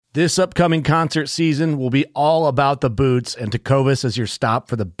This upcoming concert season will be all about the boots, and Tecovas is your stop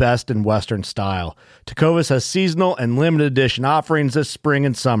for the best in Western style. Tecovas has seasonal and limited edition offerings this spring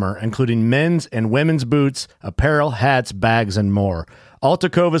and summer, including men's and women's boots, apparel, hats, bags, and more. All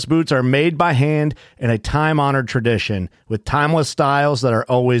Tecovas boots are made by hand in a time-honored tradition with timeless styles that are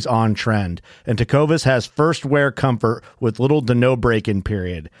always on trend. And Tecovas has first wear comfort with little to no break-in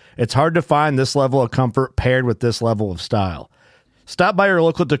period. It's hard to find this level of comfort paired with this level of style. Stop by your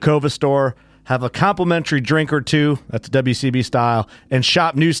local Tecovas store, have a complimentary drink or two, that's WCB style, and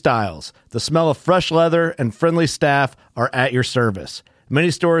shop new styles. The smell of fresh leather and friendly staff are at your service. Many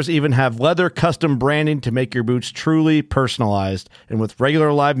stores even have leather custom branding to make your boots truly personalized. And with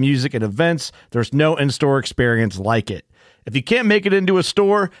regular live music and events, there's no in-store experience like it. If you can't make it into a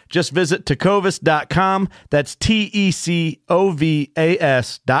store, just visit tecovas.com. That's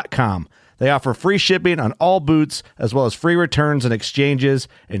TECOVAS.com. They offer free shipping on all boots, as well as free returns and exchanges,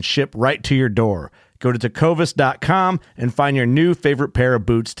 and ship right to your door. Go to tecovas.com and find your new favorite pair of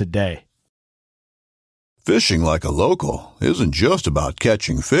boots today. Fishing like a local isn't just about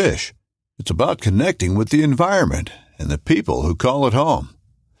catching fish. It's about connecting with the environment and the people who call it home.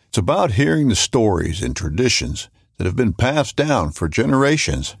 It's about hearing the stories and traditions that have been passed down for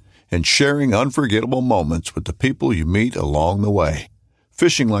generations and sharing unforgettable moments with the people you meet along the way.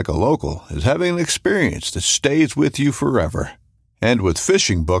 Fishing like a local is having an experience that stays with you forever. And with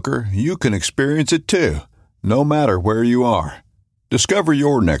Fishing Booker, you can experience it too, no matter where you are. Discover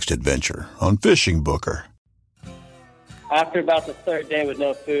your next adventure on Fishing Booker. After about the third day with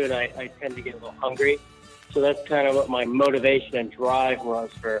no food, I tend to get a little hungry. So that's kind of what my motivation and drive was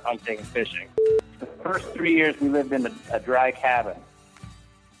for hunting and fishing. The first 3 years we lived in a dry cabin,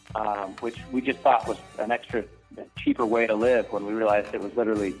 which we just thought was a cheaper way to live when we realized it was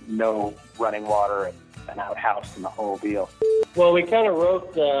literally no running water and an outhouse and the whole deal. Well, we kind of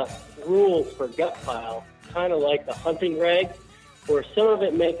wrote the rules for Gutpile, kind of like the hunting regs, where some of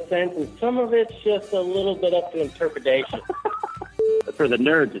it makes sense and some of it's just a little bit up to interpretation. For the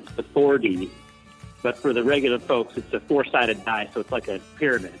nerds, it's the 4D, but for the regular folks, it's a 4-sided die, so it's like a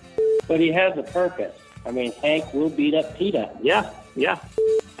pyramid. But he has a purpose. I mean, Hank will beat up PETA. Yeah.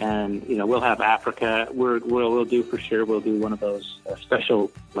 And, we'll have Africa. We'll do for sure. We'll do one of those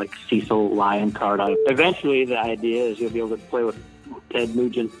special, like, Cecil lion card. Eventually, the idea is you'll be able to play with Ted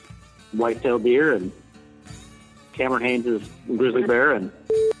Nugent's white-tailed deer and Cameron Haynes' grizzly bear. And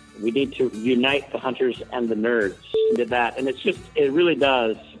we need to unite the hunters and the nerds. We did that. And it really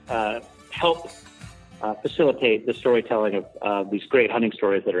does help facilitate the storytelling of these great hunting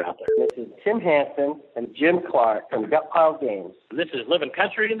stories that are out there. This is Tim Hanson and Jim Clark from Gutpile Games. This is Living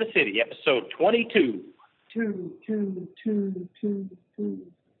Country in the City, episode 22. Two.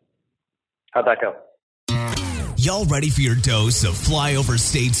 How'd that go? Y'all ready for your dose of flyover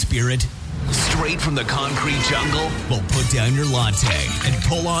state spirit? Straight from the concrete jungle? Well, put down your latte and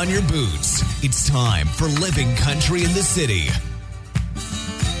pull on your boots. It's time for Living Country in the City.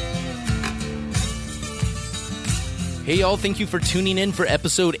 Hey y'all, thank you for tuning in for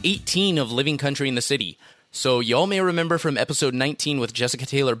episode 18 of Living Country in the City. So y'all may remember from episode 19 with Jessica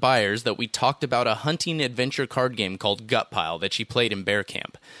Taylor Byers that we talked about a hunting adventure card game called Gutpile that she played in bear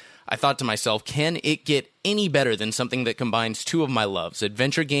camp. I thought to myself, can it get any better than something that combines two of my loves,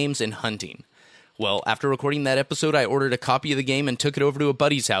 adventure games and hunting? Well, after recording that episode, I ordered a copy of the game and took it over to a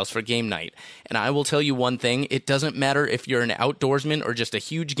buddy's house for game night. And I will tell you one thing, it doesn't matter if you're an outdoorsman or just a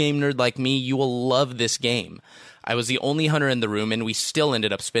huge game nerd like me, you will love this game. I was the only hunter in the room, and we still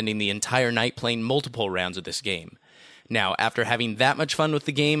ended up spending the entire night playing multiple rounds of this game. Now, after having that much fun with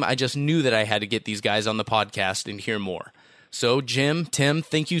the game, I just knew that I had to get these guys on the podcast and hear more. So, Jim, Tim,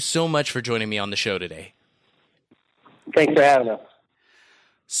 thank you so much for joining me on the show today. Thanks for having us.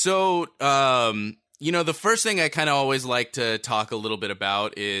 So, the first thing I kind of always like to talk a little bit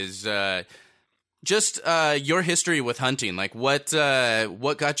about is just your history with hunting. Like, what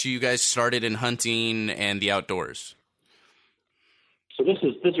got you guys started in hunting and the outdoors? So this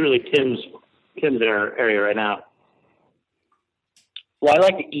is really Tim's in our area right now. Well, I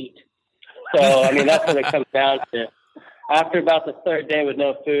like to eat. So, that's what it comes down to. After about the third day with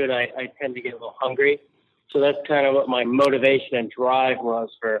no food, I tend to get a little hungry. So that's kind of what my motivation and drive was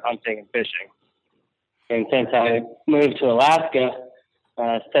for hunting and fishing. And since I moved to Alaska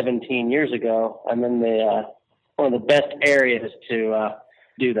 17 years ago, I'm in one of the best areas to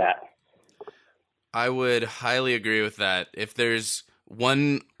do that. I would highly agree with that. If there's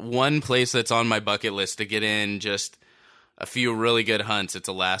one place that's on my bucket list to get in just a few really good hunts, it's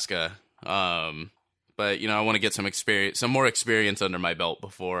Alaska. But I want to get some more experience under my belt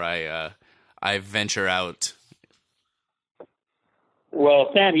before I venture out.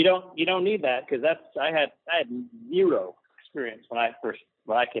 Well, Sam, you don't need that because I had zero experience when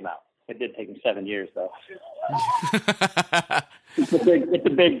I came out. It did take me 7 years though. It's a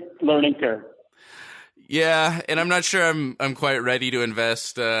big learning curve. Yeah, and I'm not sure I'm quite ready to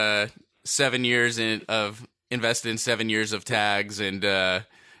invest 7 years in 7 years of tags and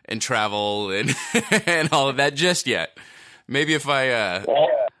travel and and all of that just yet. Maybe if I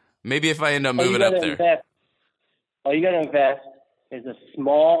end up moving up there. All you got to invest is a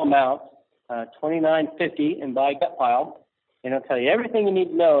small amount, $29.50, and buy Gutpile, and it'll tell you everything you need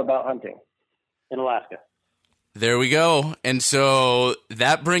to know about hunting in Alaska. There we go. And so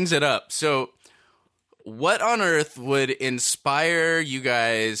that brings it up. So what on earth would inspire you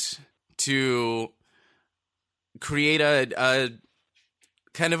guys to create a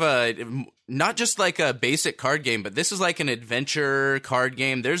kind of a, not just like a basic card game, but this is like an adventure card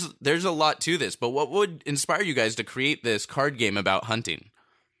game. There's a lot to this, but what would inspire you guys to create this card game about hunting?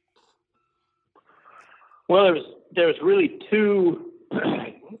 Well, there's really two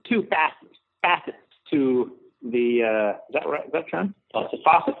facets to the is that right? Is that true? Oh, it's a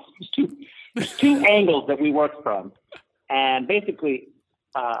facet. There's two angles that we worked from, and basically,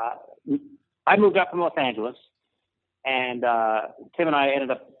 I moved up from Los Angeles, and Tim and I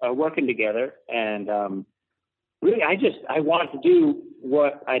ended up working together, and really, I wanted to do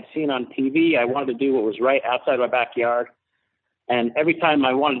what I'd seen on TV. I wanted to do what was right outside my backyard. And every time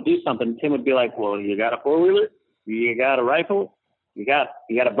I wanted to do something, Tim would be like, well, you got a four-wheeler? You got a rifle? You got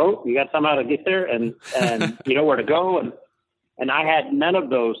a boat? You got somehow to get there? And you know where to go? And I had none of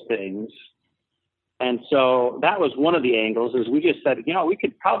those things. And so that was one of the angles, is we just said, we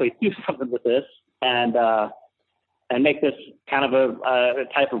could probably do something with this and make this kind of a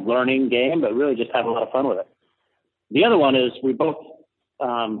type of learning game, but really just have a lot of fun with it. The other one is we both,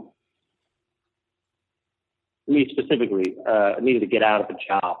 me specifically, needed to get out of the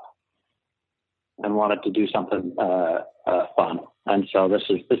job and wanted to do something fun. And so this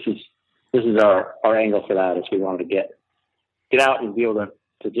is our angle for that, is we wanted to get out and be able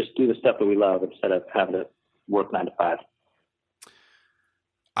to just do the stuff that we love instead of having to work 9 to 5.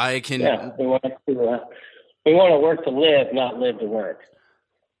 We want to work to live, not live to work.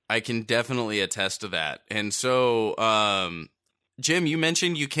 I can definitely attest to that. And so, Jim, you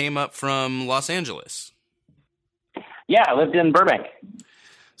mentioned you came up from Los Angeles. Yeah, I lived in Burbank.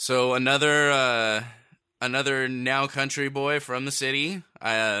 So another now country boy from the city.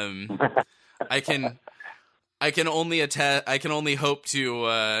 I can only hope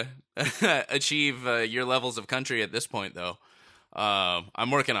to achieve your levels of country at this point, though.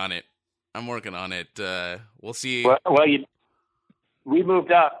 I'm working on it. We'll see. We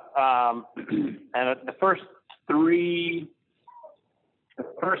moved up, and the first 3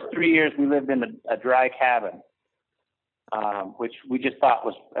 years we lived in a dry cabin, which we just thought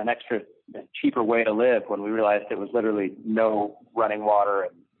was an extra cheaper way to live, when we realized it was literally no running water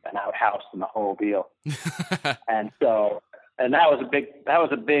and an outhouse and the whole deal. and that was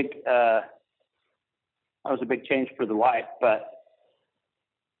a big change for the wife, but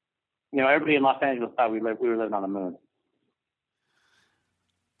everybody in Los Angeles thought we were living on the moon.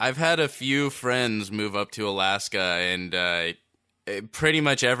 I've had a few friends move up to Alaska, and pretty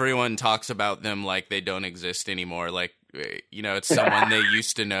much everyone talks about them like they don't exist anymore. Like, it's someone they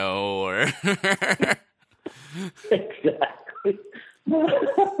used to know, or Exactly.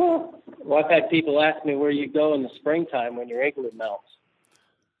 Well, I've had people ask me where you go in the springtime when your igloo melts.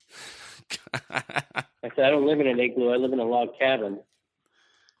 I said, I don't live in an igloo. I live in a log cabin.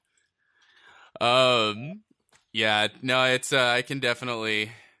 Yeah, no, it's, I can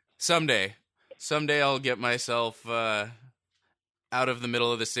definitely, someday I'll get myself, out of the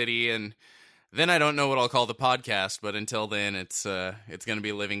middle of the city, and then I don't know what I'll call the podcast, but until then it's going to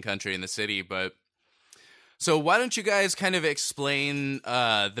be living country in the city. But so why don't you guys kind of explain,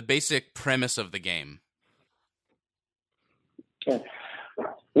 the basic premise of the game?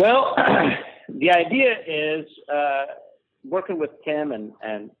 Well, the idea is, working with Tim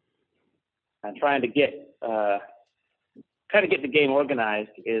and trying to get the game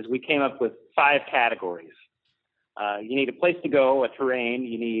organized, is we came up with 5 categories. You need a place to go, a terrain,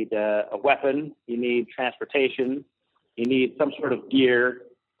 you need a weapon, you need transportation, you need some sort of gear,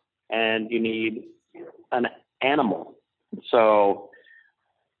 and you need an animal. So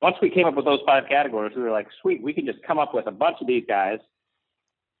once we came up with those 5 categories, we were like, sweet, we can just come up with a bunch of these guys,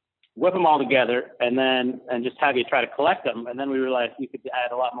 whip them all together, and just have you try to collect them. And then we realized you could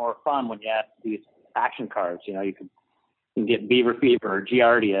add a lot more fun when you add these action cards. You can get beaver fever or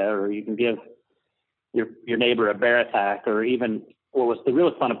giardia, or you can give your neighbor a bear attack, or even what was the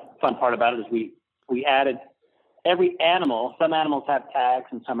really fun part about it is we added every animal, some animals have tags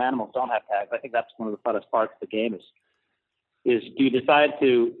and some animals don't have tags. I think that's one of the funnest parts of the game is do you decide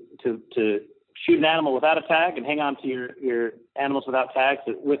to shoot an animal without a tag and hang on to your animals without tags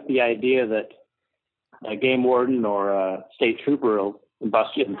with the idea that a game warden or a state trooper will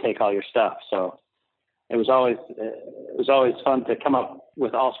bust you and take all your stuff. So it was always fun to come up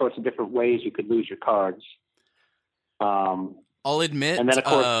with all sorts of different ways you could lose your cards. I'll admit, and then of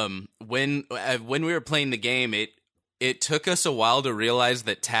course, when we were playing the game, it took us a while to realize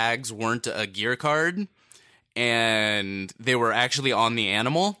that tags weren't a gear card, and they were actually on the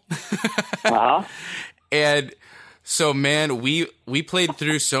animal. uh-huh. And so, man, we played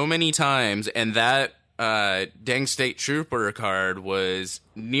through so many times, and that dang state trooper card was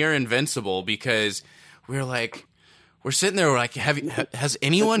near invincible because we were like, we're sitting there, we're like, has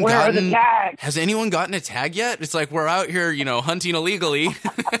anyone gotten a tag yet? It's like, we're out here, hunting illegally.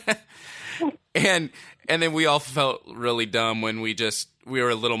 and then we all felt really dumb when we were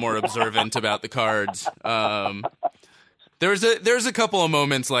a little more observant about the cards. There's a couple of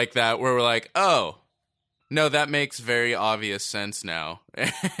moments like that where we're like, oh, no, that makes very obvious sense now.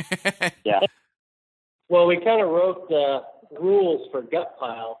 Yeah. Well, we kind of wrote the rules for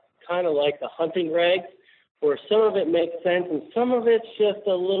Gutpile, kind of like the hunting regs, where some of it makes sense and some of it's just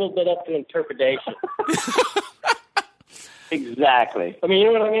a little bit up to interpretation. Exactly. I mean,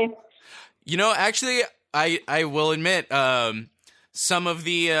 you know what I mean? Actually, I will admit, some of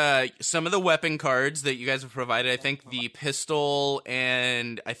the weapon cards that you guys have provided, I think the pistol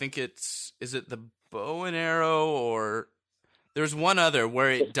and I think is it the bow and arrow, or there's one other where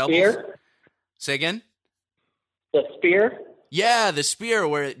it doubles. Spear? Say again? The spear? Yeah, the spear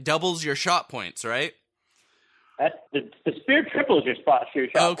where it doubles your shot points, right? The spear triples your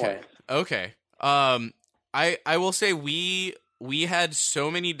shot points. Okay. I will say we had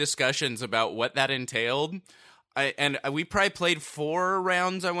so many discussions about what that entailed. We probably played 4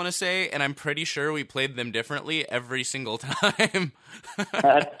 rounds, I want to say, and I'm pretty sure we played them differently every single time.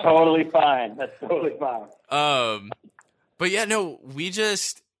 That's totally fine. But yeah, no, we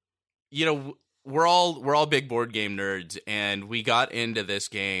just, we're all big board game nerds, and we got into this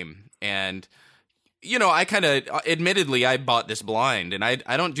game, and I kind of, admittedly, I bought this blind, and I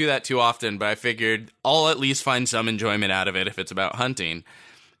don't do that too often, but I figured I'll at least find some enjoyment out of it if it's about hunting.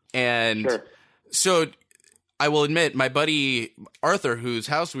 And sure. So I will admit, my buddy Arthur, whose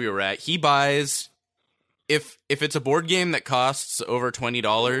house we were at, he buys, if it's a board game that costs over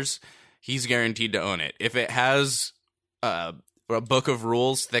 $20, he's guaranteed to own it. If it has a book of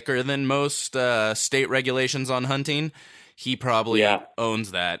rules thicker than most state regulations on hunting, he probably owns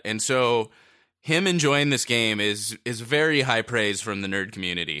that. And so him enjoying this game is very high praise from the nerd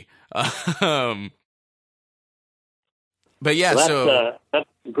community. But yeah, well, that's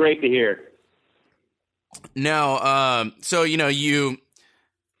great to hear. Now, so you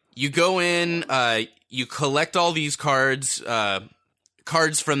go in, you collect all these cards from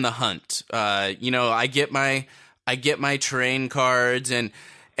the hunt. I get my terrain cards, and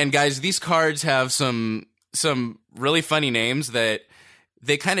guys, these cards have some really funny names that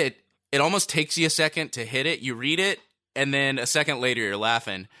they kind of. It almost takes you a second to hit it. You read it, and then a second later you're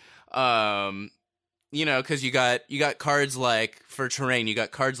laughing. Because you got cards like, for terrain, you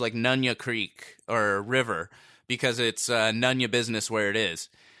got cards like Nunya Creek or River, because it's Nunya business where it is.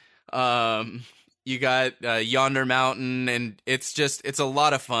 You got Yonder Mountain, and it's a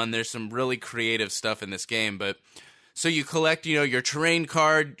lot of fun. There's some really creative stuff in this game. But so you collect, your terrain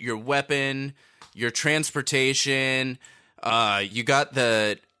card, your weapon, your transportation. You got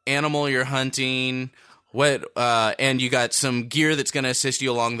the animal you're hunting, and you got some gear that's going to assist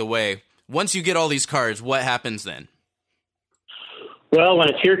you along the way. Once you get all these cards, what happens then? Well, when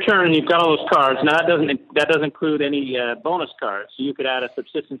it's your turn and you've got all those cards, now that doesn't include any bonus cards. So you could add a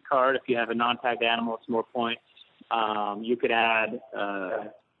subsistence card if you have a non-tagged animal; it's more points. You could add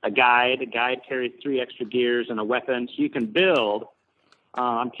a guide. A guide carries 3 extra gears and a weapon, so you can build.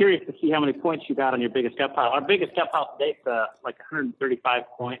 I'm curious to see how many points you got on your biggest Gutpile. Our biggest Gutpile to date is like 135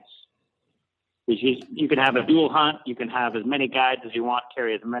 points. You can have a dual hunt. You can have as many guides as you want,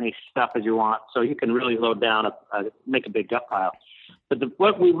 carry as many stuff as you want. So you can really load down, make a big Gutpile. But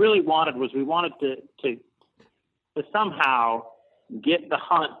what we really wanted was to somehow get the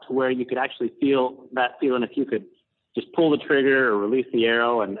hunt to where you could actually feel that feeling if you could just pull the trigger or release the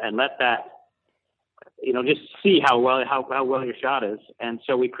arrow and let that, just see how well your shot is. And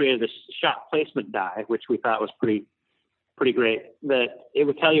so we created this shot placement die, which we thought was pretty great, that it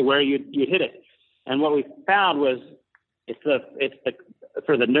would tell you where you'd hit it. And what we found was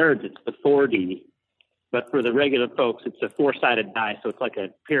for the nerds, it's the 4D, but for the regular folks, it's a 4-sided die. So it's like a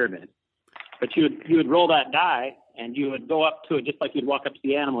pyramid. But you would roll that die, and you would go up to it just like you'd walk up to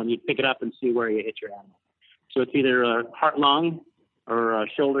the animal, and you'd pick it up and see where you hit your animal. So it's either a heart-lung or a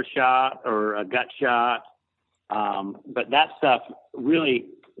shoulder shot or a gut shot. But that stuff really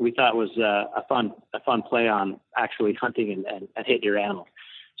we thought was a fun play on actually hunting and hitting your animal.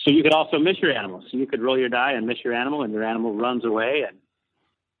 So you could also miss your animal. So you could roll your die and miss your animal, and your animal runs away. And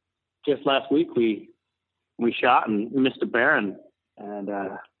just last week we shot and missed a bear, and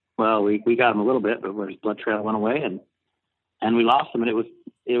we got him a little bit, but his blood trail went away, and we lost him, and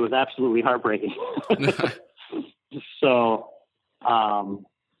it was absolutely heartbreaking. So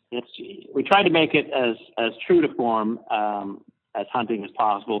we tried to make it as true to form as hunting as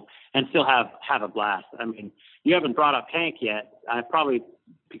possible, and still have a blast. I mean, you haven't brought up Hank yet.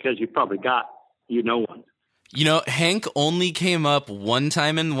 Because you've probably got one. Hank only came up one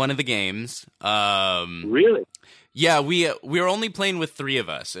time in one of the games. Really? Yeah, we were only playing with 3 of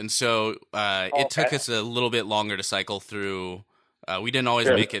us, and so it took us a little bit longer to cycle through. We didn't always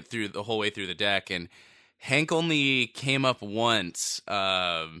make it through the whole way through the deck, and Hank only came up once,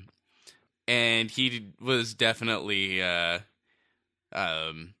 and he was definitely a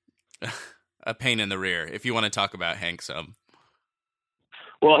pain in the rear. If you want to talk about Hank some.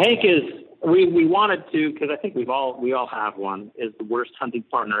 Well, Hank is. We wanted to, because I think we all have one. Is the worst hunting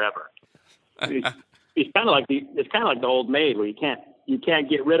partner ever. He's kind of like the old maid, where you can't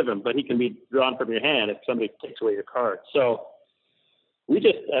get rid of him, but he can be drawn from your hand if somebody takes away your card. So we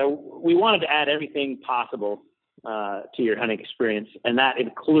just we wanted to add everything possible to your hunting experience, and that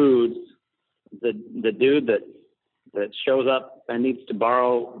includes the dude that shows up and needs to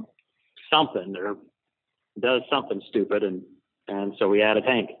borrow something or does something stupid, and so we added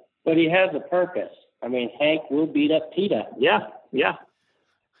Hank. But he has a purpose. I mean, Hank will beat up PETA. Yeah. You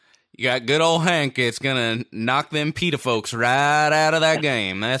got good old Hank. It's going to knock them PETA folks right out of that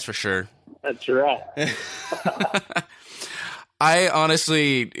game. That's for sure. That's right. I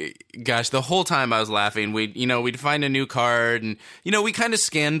honestly, gosh, the whole time I was laughing. We'd find a new card, and, we kind of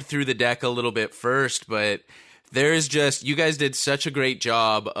scanned through the deck a little bit first, but you guys did such a great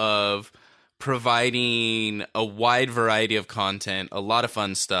job of providing a wide variety of content, a lot of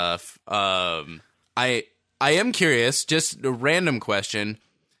fun stuff. I am curious, just a random question.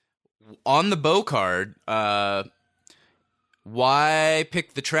 On the bow card, why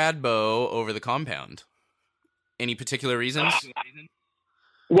pick the trad bow over the compound? Any particular reasons?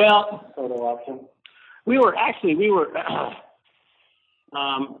 Well, photo option. We were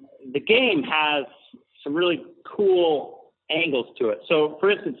the game has some really cool angles to it. So, for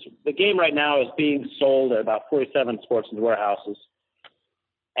instance, the game right now is being sold at about 47 Sportsman's warehouses,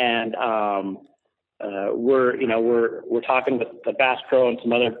 and we're talking with the Bass Pro and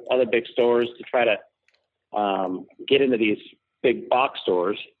some other big stores to try to get into these big box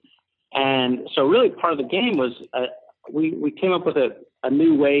stores. And so, really, part of the game was we came up with a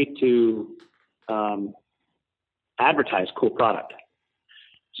new way to advertise cool product.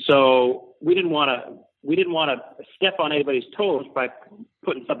 So we didn't want to step on anybody's toes by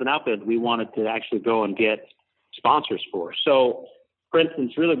putting something out there that we wanted to actually go and get sponsors for. So, for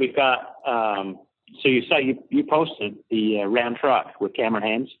instance, really we've got, so you saw, you posted the Ram truck with Cameron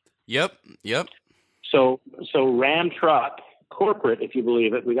Haynes. Yep. So Ram truck corporate, if you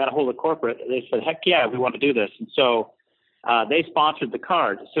believe it, we got a hold of corporate. They said, heck yeah, we want to do this. And so they sponsored the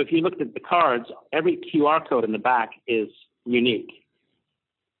cards. So if you looked at the cards, every QR code in the back is unique.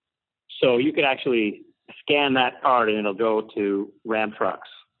 So you could actually scan that card and it'll go to Ram trucks.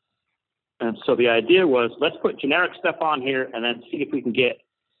 And so the idea was, let's put generic stuff on here and then see if we can get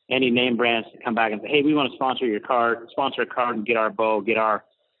any name brands to come back and say, hey, we want to sponsor a card and get our bow, get our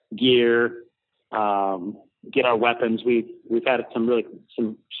gear, get our weapons. We've had some really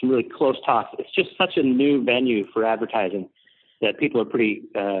close talks. It's just such a new venue for advertising that people are pretty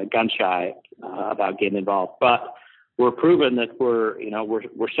gun shy about getting involved. But we're proving that we're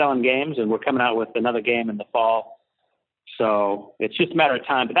selling games, and we're coming out with another game in the fall. So it's just a matter of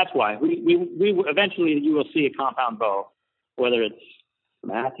time. But that's why we eventually you will see a compound bow, whether it's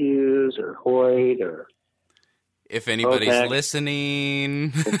Matthews or Hoyt or if anybody's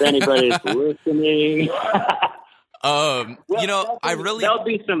listening. If anybody's listening. There'll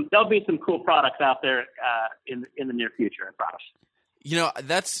be some cool products out there in the near future, I promise.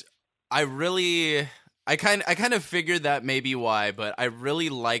 I kind of figured that may be why, but I really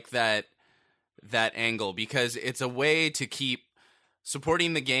like that angle because it's a way to keep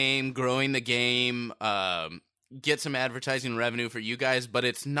supporting the game, growing the game, get some advertising revenue for you guys, but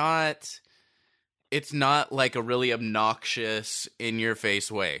it's not like a really obnoxious in your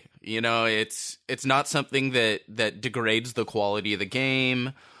face way. It's not something that degrades the quality of the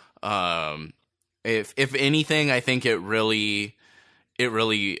game. If anything, I think it really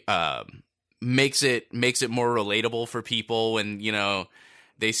makes it more relatable for people when, you know,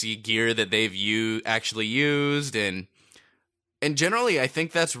 they see gear that they've actually used, and generally I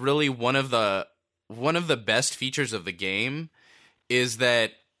think that's really one of the best features of the game, is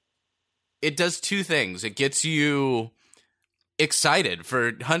that it does two things. It gets you excited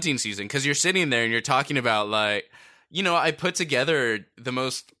for hunting season, because you're sitting there and you're talking about, like, you know, I put together the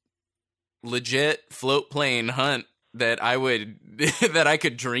most legit float plane hunt that I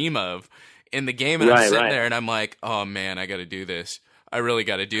could dream of in the game, and I'm sitting there and I'm like, oh man, I got to do this. I really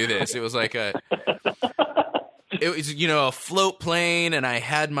got to do this. It was like it was, you know, a float plane, and I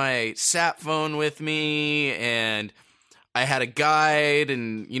had my sat phone with me, and I had a guide,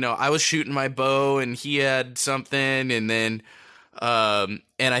 and, you know, I was shooting my bow and he had something, and then and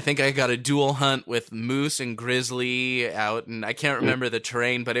I think I got a dual hunt with moose and grizzly out, and I can't remember the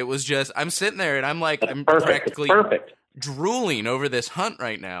terrain, but it was just, I'm sitting there and I'm like, I'm practically drooling over this hunt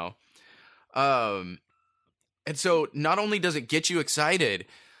right now. And so not only does it get you excited,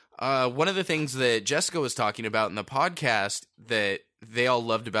 one of the things that Jessica was talking about in the podcast that they all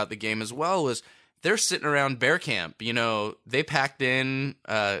loved about the game as well was they're sitting around bear camp. You know, they packed in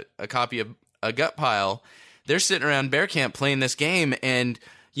a copy of a Gutpile. They're sitting around bear camp playing this game, and,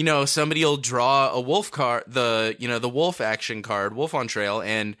 you know, somebody will draw a wolf card, the wolf action card, Wolf on Trail,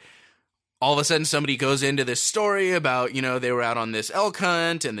 and all of a sudden somebody goes into this story about, you know, they were out on this elk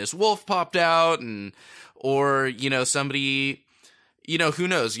hunt and this wolf popped out, and, or, you know, somebody, you know, who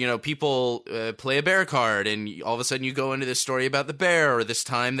knows, you know, people play a bear card, and all of a sudden you go into this story about the bear, or this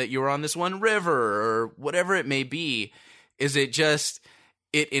time that you were on this one river, or whatever it may be. Is it just,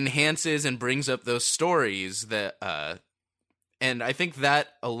 it enhances and brings up those stories that, and I think that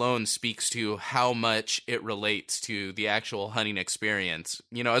alone speaks to how much it relates to the actual hunting experience,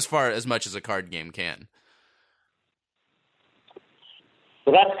 you know, as much as a card game can.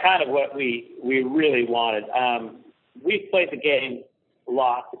 So that's kind of what we really wanted. We've played the game a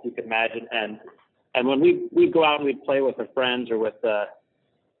lot, if you can imagine, and when we go out and we play with our friends or with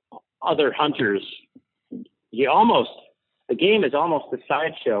other hunters, the game is almost a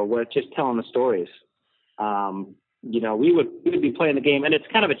sideshow where it's just telling the stories. You know, we would be playing the game, and it's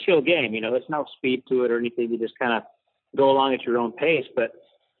kind of a chill game. You know, there's no speed to it or anything. You just kind of go along at your own pace. But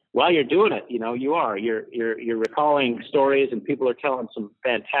while you're doing it, you know, you're recalling stories, and people are telling some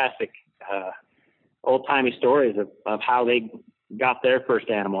fantastic old-timey stories of how they got their first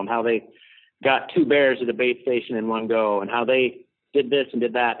animal, and how they got two bears at a bait station in one go, and how they did this and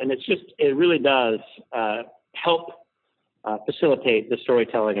did that. And it really does help facilitate the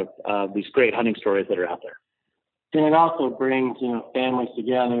storytelling of these great hunting stories that are out there. And it also brings, you know, families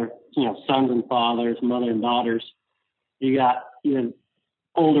together, you know, sons and fathers, mother and daughters. You got, you know,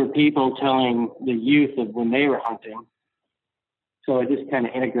 older people telling the youth of when they were hunting. So it just kind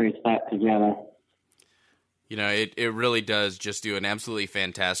of integrates that together. You know, it really does just do an absolutely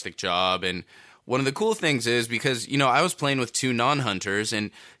fantastic job. And one of the cool things is, because, you know, I was playing with two non-hunters,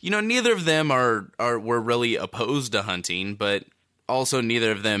 and, you know, neither of them were really opposed to hunting, but also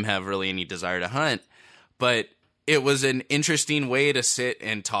neither of them have really any desire to hunt. But it was an interesting way to sit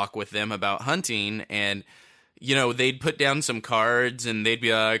and talk with them about hunting, and, you know, they'd put down some cards and they'd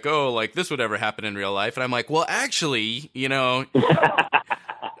be like, oh, like, this would ever happen in real life. And I'm like, well, actually, you know, yeah,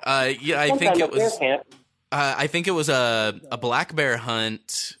 I think it was a black bear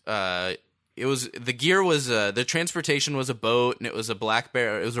hunt. It was, the gear was, the transportation was a boat, and it was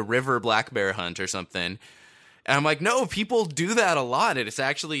a river black bear hunt or something. And I'm like, no, people do that a lot. And it's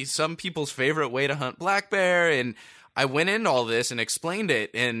actually some people's favorite way to hunt black bear. And I went into all this and explained it.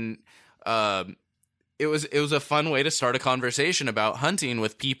 And it was a fun way to start a conversation about hunting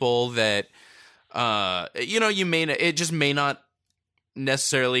with people that, you know, it just may not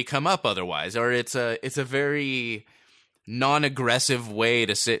necessarily come up otherwise. Or it's a very non-aggressive way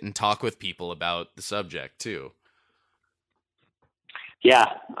to sit and talk with people about the subject too. Yeah.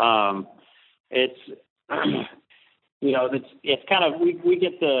 It's, you know, it's kind of, we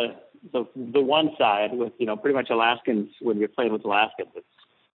get the one side with, you know, pretty much Alaskans. When you're playing with Alaskans,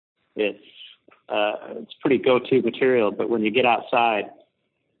 it's pretty go-to material. But when you get outside,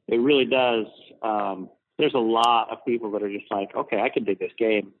 it really does. There's a lot of people that are just like, okay, I can dig this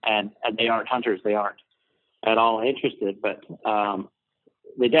game, and they aren't hunters. They aren't at all interested, but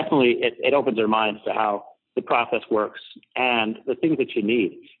they definitely, it opens their minds to how the process works and the things that you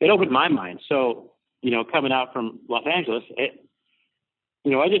need. It opened my mind. So, you know, coming out from Los Angeles,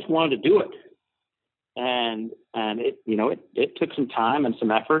 you know, I just wanted to do it. And it, you know, it took some time and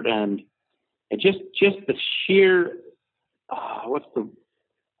some effort, and it just the sheer,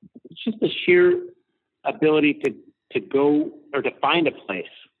 just the sheer ability to go or to find a place.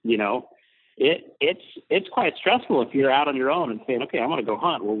 It's quite stressful if you're out on your own and saying, okay, I want to go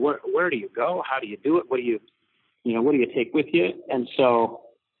hunt. Well, where do you go? How do you do it? What do you take with you? And so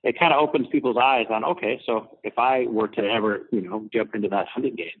it kind of opens people's eyes on, okay, so if I were to ever, jump into that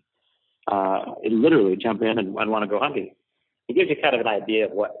hunting game, literally jump in and want to go hunting, it gives you kind of an idea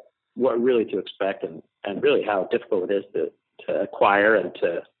of what really to expect and really how difficult it is to acquire and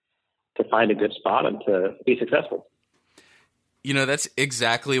to find a good spot and to be successful. That's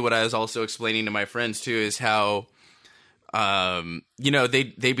exactly what I was also explaining to my friends too, is how,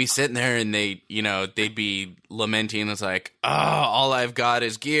 they'd be sitting there and they'd be lamenting. It's like, oh, all I've got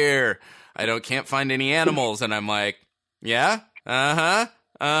is gear. Can't find any animals. And I'm like, yeah, that's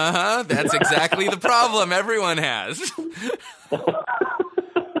exactly the problem everyone has.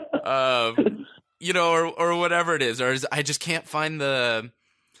 Or whatever it is, or I just can't find the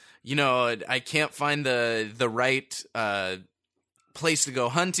right, place to go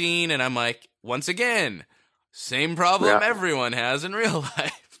hunting. And I'm like, once again, same problem everyone has in real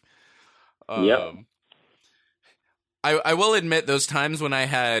life. Yep. I will admit those times when I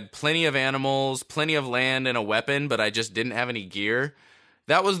had plenty of animals, plenty of land, and a weapon, but I just didn't have any gear,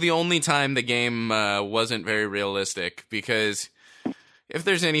 that was the only time the game wasn't very realistic, because if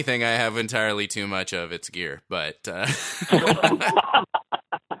there's anything I have entirely too much of, it's gear. But that's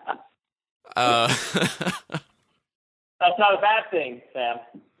not a bad thing, Sam.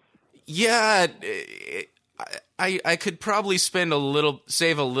 Yeah, I could probably save a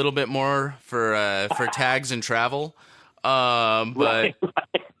little bit more for tags and travel, but right.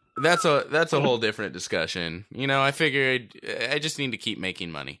 that's a whole different discussion. I figured I just need to keep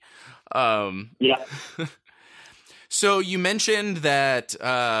making money. Yeah. So you mentioned that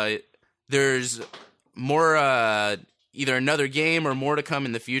there's more, either another game or more to come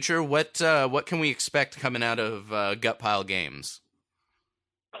in the future. What can we expect coming out of Gutpile Games?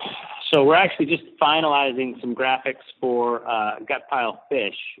 So we're actually just finalizing some graphics for Gutpile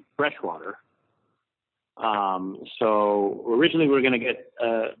Fish freshwater. So originally we were going to get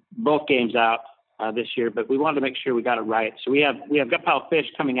both games out this year, but we wanted to make sure we got it right. So we have Gutpile Fish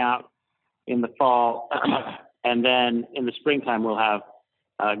coming out in the fall, and then in the springtime we'll have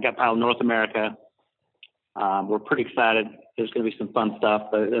Gutpile North America. We're pretty excited. There's going to be some fun stuff.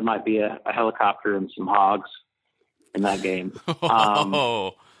 There might be a helicopter and some hogs in that game.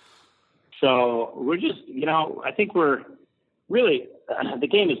 So we're just, I think we're really, the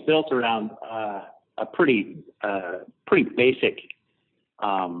game is built around a pretty basic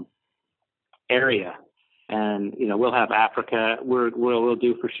area. And, we'll have Africa. We'll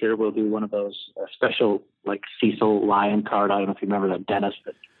do for sure. We'll do one of those special, like, Cecil lion card. I don't know if you remember that dentist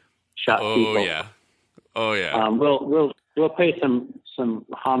that shot Cecil. Oh yeah. We'll pay some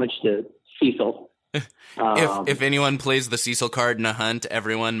homage to Cecil. If anyone plays the Cecil card in a hunt,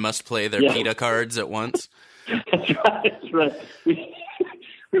 everyone must play their PETA cards at once. That's right. We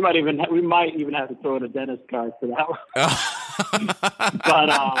might even have to throw in a dentist card for that one. But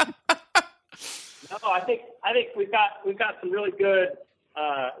no, I think we've got some really good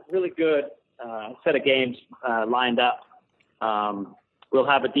set of games lined up. We'll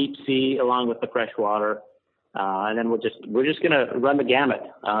have a deep sea along with the freshwater, and then we're just gonna run the gamut.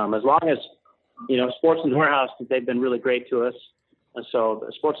 As long as Sportsman's Warehouse, they've been really great to us, and so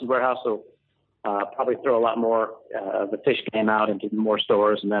the Sportsman's Warehouse will probably throw a lot more of the fish game out into more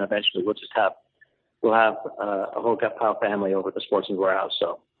stores, and then eventually we'll have a whole Gutpile family over at the Sportsman's Warehouse.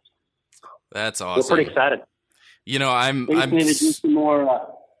 So that's awesome. We're pretty excited. I'm going to do some more.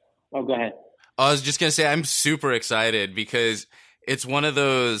 Go ahead. I was just gonna say I'm super excited because it's one of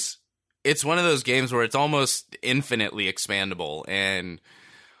those games where it's almost infinitely expandable, and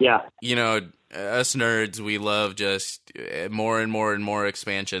us nerds, we love just more and more and more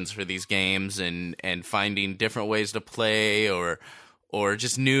expansions for these games, and finding different ways to play or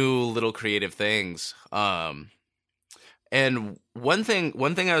just new little creative things. And one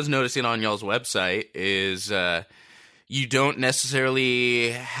thing I was noticing on y'all's website is you don't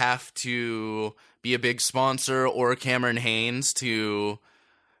necessarily have to be a big sponsor or Cameron Haynes to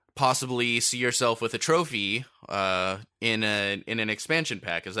possibly see yourself with a trophy in an expansion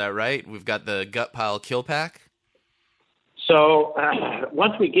pack. Is that right? We've got the Gutpile Kill Pack. So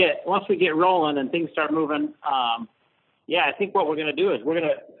once we get rolling and things start moving, I think what we're going to do is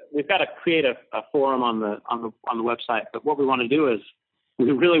we've got to create a forum on the website. But what we want to do is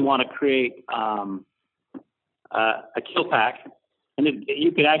we really want to create a kill pack, and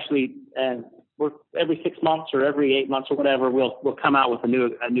you could actually we're every 6 months or every 8 months or whatever, we'll come out with a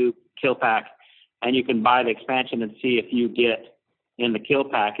new kill pack, and you can buy the expansion and see if you get in the kill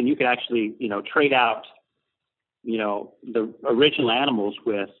pack, and you can actually, trade out, the original animals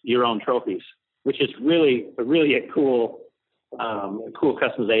with your own trophies, which is really a cool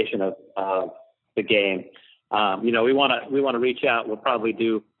customization of the game. We want to reach out. We'll probably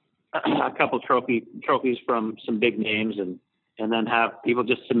do a couple trophies from some big names, and then have people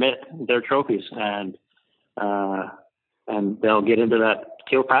just submit their trophies, and they'll get into that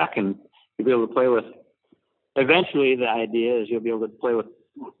kill pack, and you'll be able to play with. Eventually, the idea is you'll be able to play with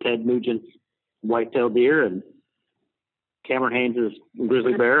Ted Nugent's white-tailed deer and Cameron Haynes'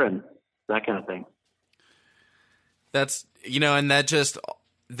 grizzly bear and that kind of thing. That's, and that just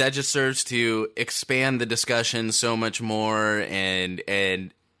serves to expand the discussion so much more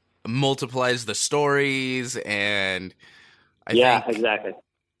and multiplies the stories. And exactly.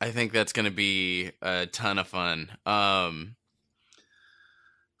 I think that's going to be a ton of fun.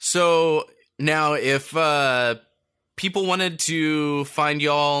 So now if people wanted to find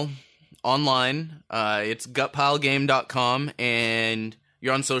y'all online, it's gutpilegame.com, and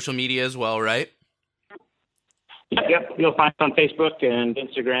you're on social media as well, right? Yep. You'll find us on Facebook and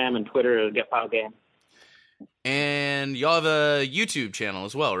Instagram and Twitter at Gutpile Game. And y'all have a YouTube channel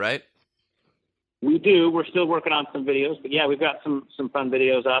as well, right? We do. We're still working on some videos, but yeah, we've got some fun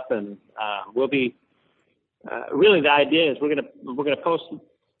videos up, and we'll be. Really, the idea is we're gonna post.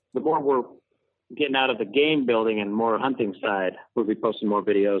 The more we're getting out of the game building and more hunting side, we'll be posting more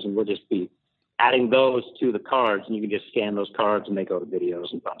videos, and we'll just be adding those to the cards, and you can just scan those cards and they go to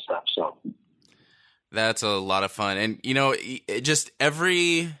videos and fun stuff. So that's a lot of fun, and just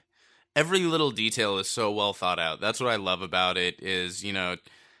every little detail is so well thought out. That's what I love about it. Is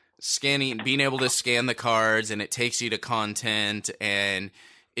being able to scan the cards, and it takes you to content, and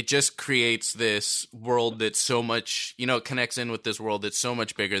it just creates this world that's so much, it connects in with this world that's so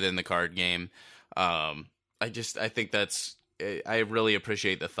much bigger than the card game. I think I really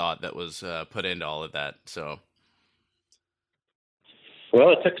appreciate the thought that was put into all of that. So, well,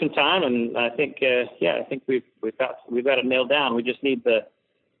 it took some time, and I think, we've got it nailed down. We just need to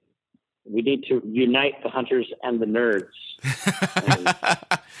unite the hunters and the nerds.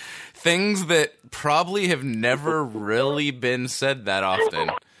 Things that probably have never really been said that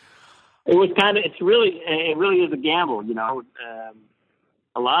often. It really is a gamble,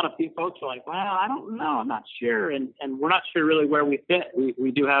 a lot of folks are like, well, I don't know, I'm not sure. And we're not sure really where we fit.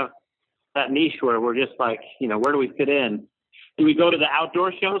 We do have that niche where we're just like, where do we fit in? Do we go to the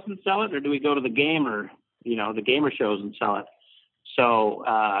outdoor shows and sell it, or do we go to the gamer shows and sell it? So,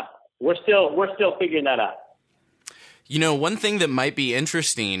 we're still figuring that out. One thing that might be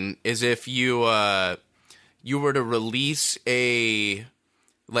interesting is if you were to release a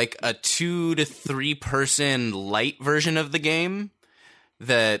 2 to 3 person light version of the game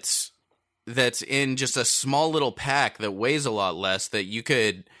that's in just a small little pack that weighs a lot less, that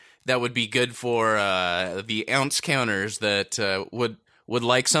would be good for the ounce counters that would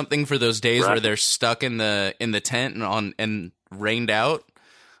like something for those days where they're stuck in the tent and rained out.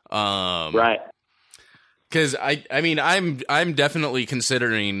 Right. Because I'm definitely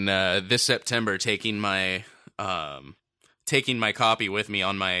considering this September taking my copy with me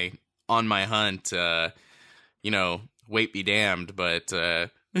on my hunt. Weight be damned, but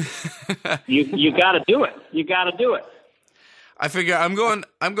you got to do it. You got to do it. I figure I'm going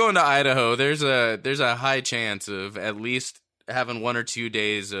to Idaho. There's a high chance of at least having 1 or 2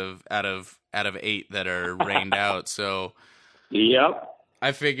 days out of 8 that are rained out. So, yep.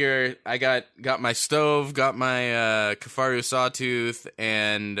 I figure I got my stove, got my Kafaru sawtooth,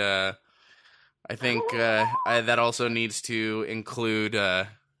 and I think that also needs to include a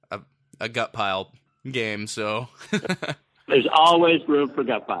Gutpile game. So there's always room for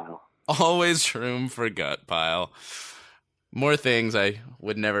Gutpile. Always room for Gutpile. More things I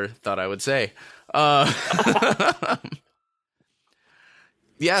would never thought I would say.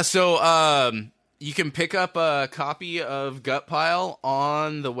 Yeah. So. You can pick up a copy of Gutpile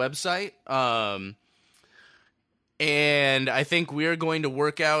on the website. And I think we're going to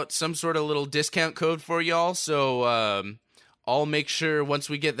work out some sort of little discount code for y'all. So I'll make sure, once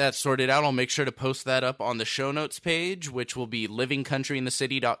we get that sorted out, I'll make sure to post that up on the show notes page, which will be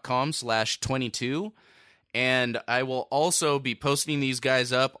livingcountryinthecity.com/22. And I will also be posting these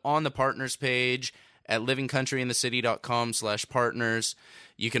guys up on the partners page at livingcountryinthecity.com/partners.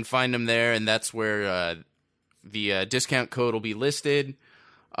 You can find them there, and that's where the discount code will be listed.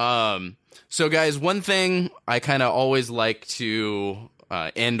 So, guys, one thing I kind of always like to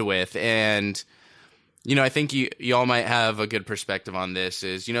end with, and, I think y'all might have a good perspective on this,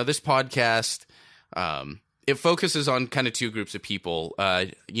 is, this podcast, it focuses on kind of 2 groups of people.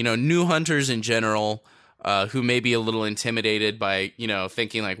 New hunters in general, who may be a little intimidated by,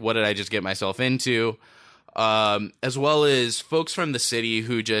 thinking like, what did I just get myself into? As well as folks from the city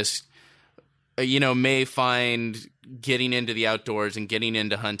who just, may find getting into the outdoors and getting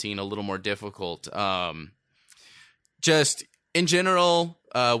into hunting a little more difficult. Just in general,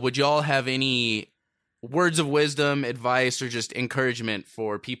 would y'all have any words of wisdom, advice, or just encouragement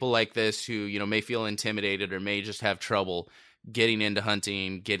for people like this who, may feel intimidated or may just have trouble getting into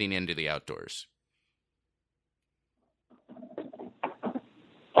hunting, getting into the outdoors?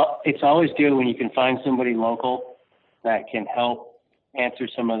 It's always good when you can find somebody local that can help answer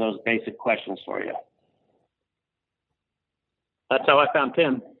some of those basic questions for you. That's how I found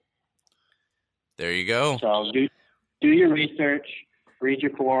Tim. There you go. So do your research, read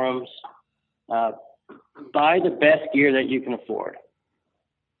your forums, buy the best gear that you can afford.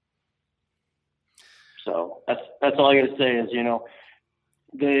 So that's all I got to say is,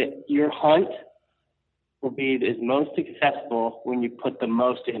 your hunt will be is most successful when you put the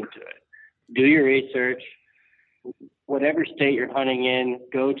most into it. Do your research. Whatever state you're hunting in,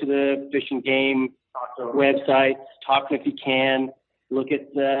 go to the Fish and Game websites, talk to them if you can, look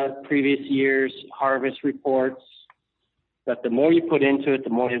at the previous year's harvest reports. But the more you put into it, the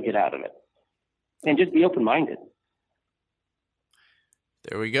more you'll get out of it. And just be open-minded.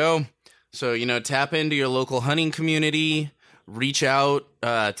 There we go. So, tap into your local hunting community, reach out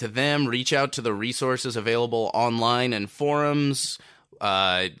to them, reach out to the resources available online and forums,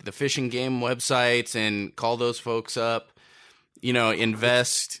 the Fish and Game websites, and call those folks up.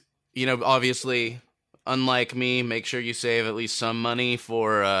 Invest, obviously, unlike me, make sure you save at least some money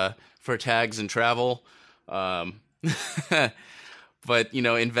for tags and travel. But,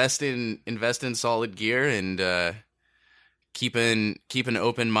 invest in solid gear and keep an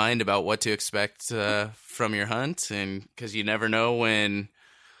open mind about what to expect from your hunt, and because you never know when,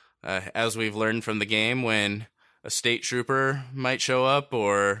 as we've learned from the game, when a state trooper might show up,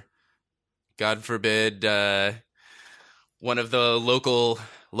 or God forbid, one of the local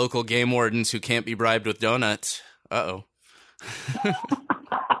game wardens who can't be bribed with donuts. Uh-oh.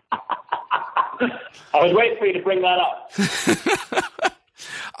 I was waiting for you to bring that up.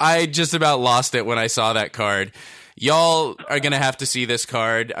 I just about lost it when I saw that card. Y'all are gonna have to see this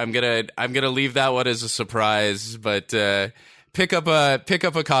card. I'm gonna leave that one as a surprise, but pick up a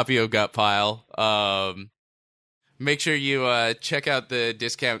copy of Gutpile. Make sure you check out the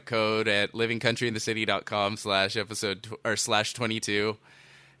discount code at livingcountryinthecity.com/episode or /22.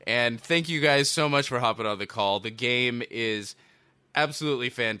 And thank you guys so much for hopping on the call. The game is absolutely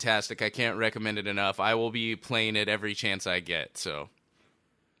fantastic. I can't recommend it enough. I will be playing it every chance I get. So.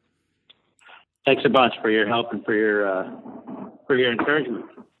 Thanks a bunch for your help and for your encouragement.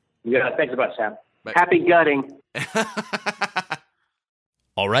 Yeah, thanks a bunch, Sam. Bye. Happy gutting.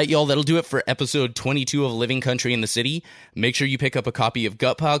 All right, y'all, that'll do it for episode 22 of Living Country in the City. Make sure you pick up a copy of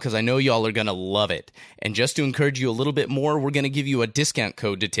Gutpile because I know y'all are going to love it. And just to encourage you a little bit more, we're going to give you a discount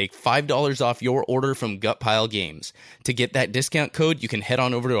code to take $5 off your order from Gutpile Games. To get that discount code, you can head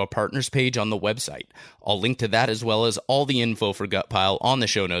on over to our partners page on the website. I'll link to that as well as all the info for Gutpile on the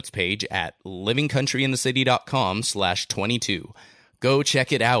show notes page at livingcountryinthecity.com/22. Go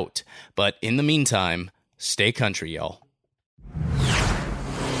check it out. But in the meantime, stay country, y'all.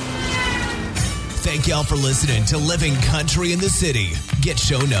 Thank y'all for listening to Living Country in the City. Get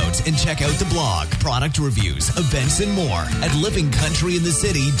show notes and check out the blog, product reviews, events, and more at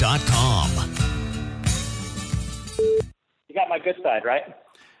livingcountryinthecity.com. You got my good side, right?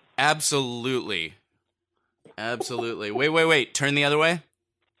 Absolutely. Wait. Turn the other way.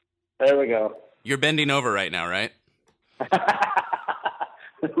 There we go. You're bending over right now, right?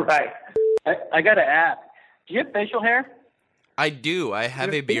 Right. I got to ask, do you have facial hair? I do. I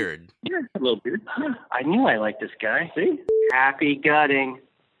have a beard. You have a little beard. I knew I liked this guy. See? Happy gutting.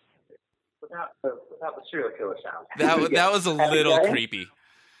 Without the serial killer sound. That was a little creepy.